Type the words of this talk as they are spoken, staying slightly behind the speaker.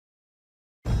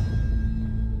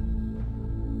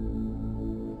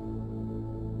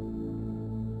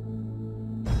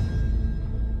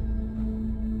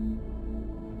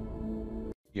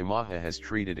Yamaha has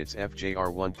treated its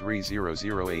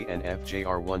FJR1300A and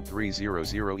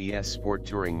FJR1300ES sport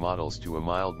touring models to a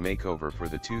mild makeover for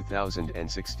the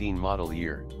 2016 model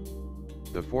year.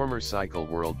 The former Cycle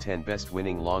World 10 Best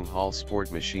winning long-haul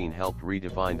sport machine helped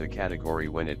redefine the category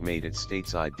when it made its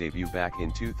stateside debut back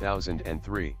in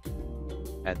 2003.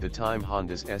 At the time,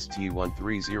 Honda's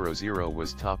ST1300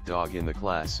 was top dog in the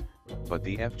class, but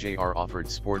the FJR offered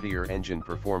sportier engine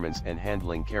performance and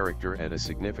handling character at a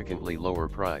significantly lower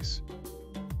price.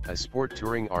 A sport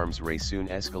touring arms race soon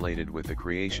escalated with the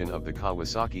creation of the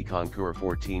Kawasaki Concours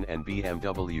 14 and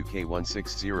BMW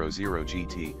K1600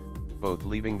 GT, both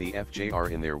leaving the FJR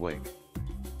in their wake.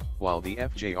 While the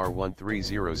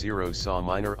FJR1300 saw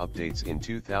minor updates in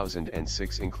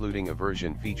 2006, including a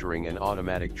version featuring an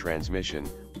automatic transmission,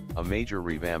 a major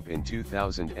revamp in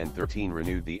 2013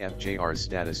 renewed the FJR's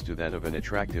status to that of an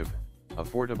attractive,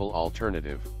 affordable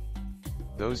alternative.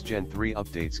 Those Gen 3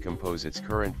 updates compose its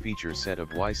current feature set of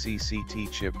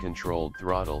YCCT chip-controlled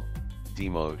throttle,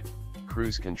 D-mode,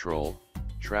 cruise control,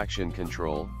 traction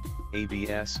control,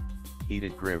 ABS,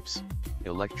 heated grips,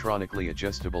 electronically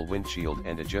adjustable windshield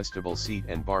and adjustable seat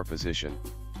and bar position.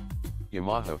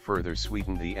 Yamaha further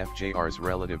sweetened the FJR's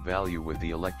relative value with the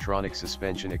electronic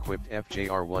suspension-equipped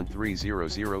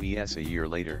FJR1300ES a year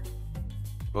later.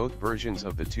 Both versions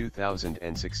of the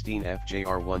 2016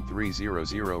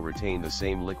 FJR1300 retain the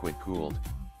same liquid-cooled,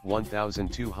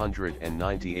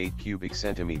 1,298 cubic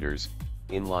centimeters,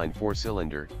 inline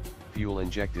 4-cylinder,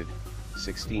 fuel-injected,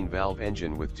 16-valve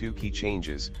engine with 2 key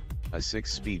changes, a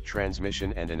 6-speed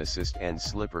transmission and an assist and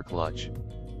slipper clutch.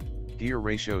 Gear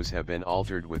ratios have been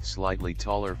altered with slightly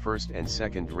taller first and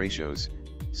second ratios,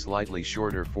 slightly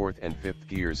shorter fourth and fifth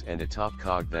gears and a top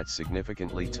cog that's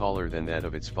significantly taller than that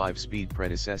of its 5-speed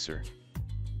predecessor.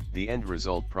 The end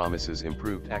result promises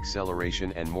improved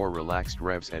acceleration and more relaxed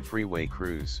revs at freeway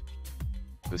cruise.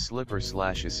 The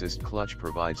slipper/assist clutch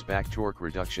provides back torque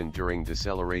reduction during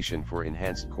deceleration for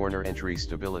enhanced corner entry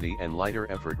stability and lighter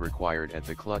effort required at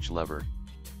the clutch lever.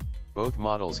 Both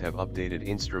models have updated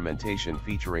instrumentation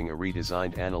featuring a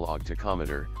redesigned analog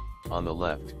tachometer, on the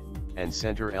left, and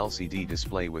center LCD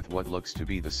display with what looks to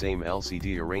be the same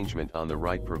LCD arrangement on the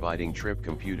right, providing trip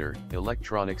computer,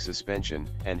 electronic suspension,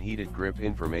 and heated grip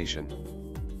information.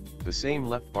 The same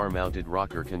left bar-mounted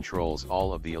rocker controls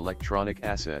all of the electronic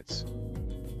assets.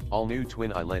 All-new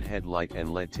twin-eye LED headlight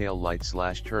and LED tail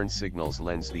light/turn signals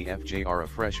lends the FJR a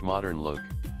fresh modern look.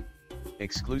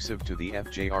 Exclusive to the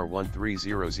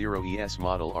FJR1300ES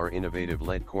model are innovative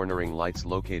LED cornering lights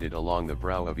located along the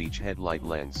brow of each headlight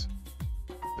lens.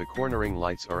 The cornering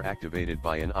lights are activated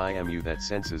by an IMU that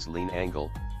senses lean angle,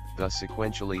 thus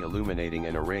sequentially illuminating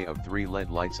an array of 3 LED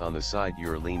lights on the side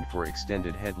you're leaned for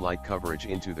extended headlight coverage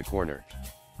into the corner.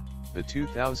 The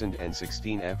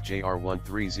 2016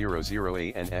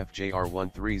 FJR1300A and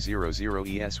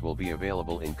FJR1300ES will be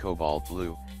available in cobalt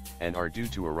blue, and are due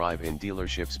to arrive in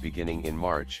dealerships beginning in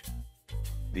March.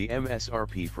 The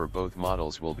MSRP for both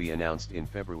models will be announced in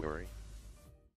February.